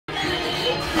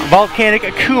Volcanic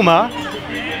Akuma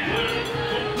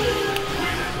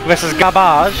versus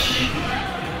Garbage.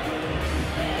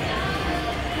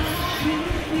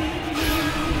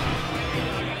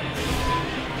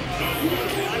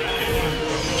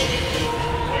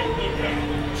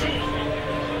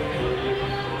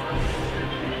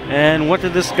 And what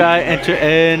did this guy enter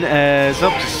in as?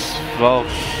 Oops,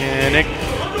 Volcanic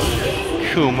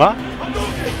Akuma.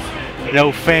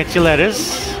 No fancy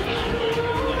letters.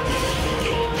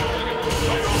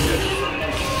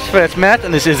 So that's Matt,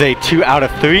 and this is a 2 out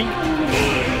of 3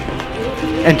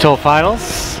 until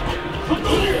finals.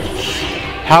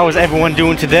 How is everyone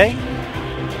doing today?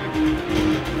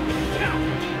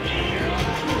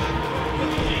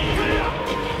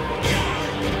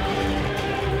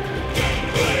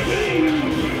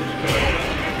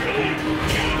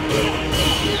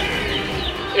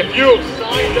 If you have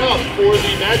signed up for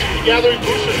the Magic the Gathering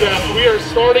Booster Draft, we are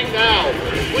starting now.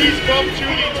 Please come to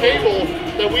the table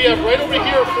that we have right over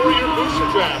here for your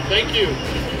Booster Draft. Thank you.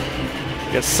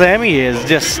 Yes, Sammy is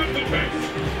just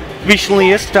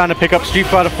recently starting to pick up Street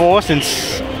Fighter 4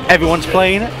 since everyone's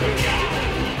playing it.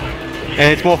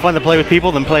 And it's more fun to play with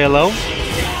people than play alone,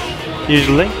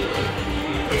 usually.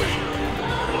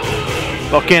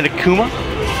 Volcanic Akuma.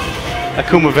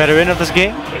 Akuma veteran of this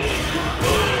game.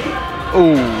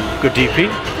 Ooh, good DP.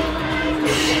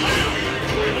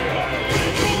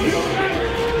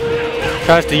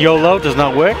 Tries to YOLO, does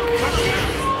not work.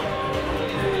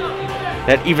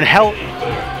 That even helped.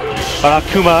 But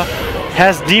Akuma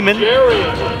has Demon. And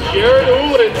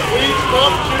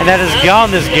that is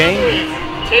gone this game.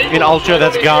 In Ultra,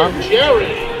 that's gone.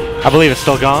 I believe it's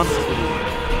still gone.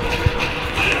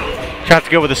 Tries to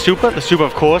go with the Super. The Super,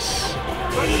 of course.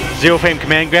 0 frame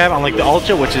command grab, unlike the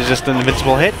Ultra, which is just an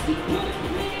invincible hit.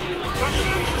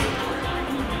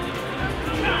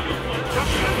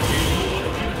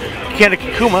 Volcanic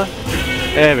Akuma.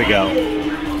 There we go.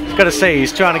 Just gotta say,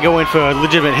 he's trying to go in for a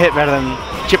legitimate hit rather than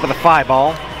chip with a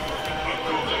fireball.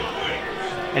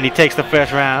 And he takes the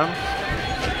first round.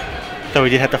 So he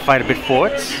did have to fight a bit for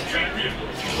it.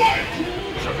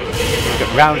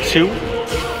 Round 2.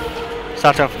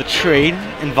 Starts off with the trade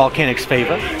in Volcanic's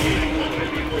favor.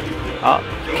 Oh,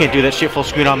 can't do that shit full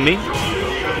screen on me.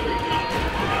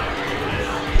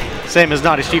 Same as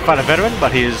not a Street Fighter veteran,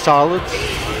 but he is solid.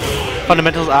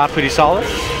 Fundamentals are pretty solid.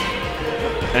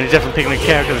 And he's definitely picking a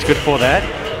character that's good for that.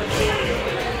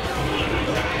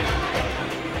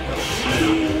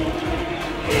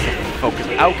 Focus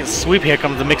out and sweep. Here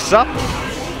comes the mix up.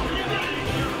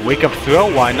 Wake up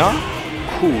throw, why not?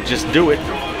 Cool, just do it.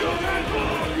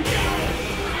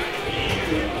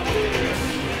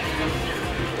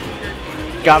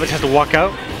 Garbage has to walk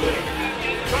out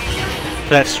for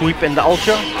that sweep in the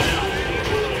Ultra.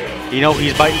 You know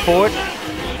he's biting for it.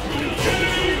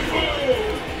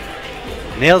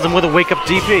 Nails him with a wake up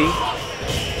DP.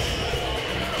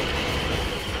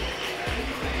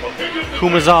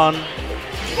 Kuma's on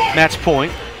match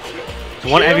point. It's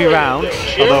one every round,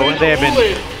 although they have been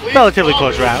relatively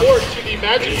close rounds. To the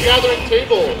Magic Gathering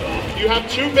table, you have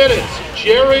 2 minutes.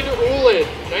 Jared Ulin,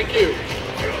 thank you.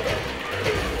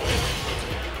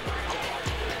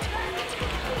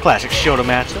 Classic Shoto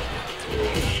matchup.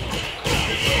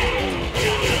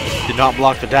 Did not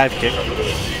block the dive kick.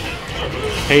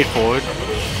 Paid for it.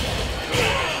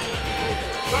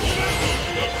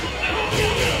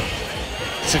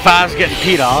 Survives getting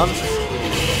peed on.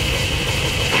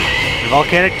 The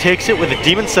Volcanic takes it with a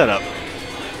demon setup.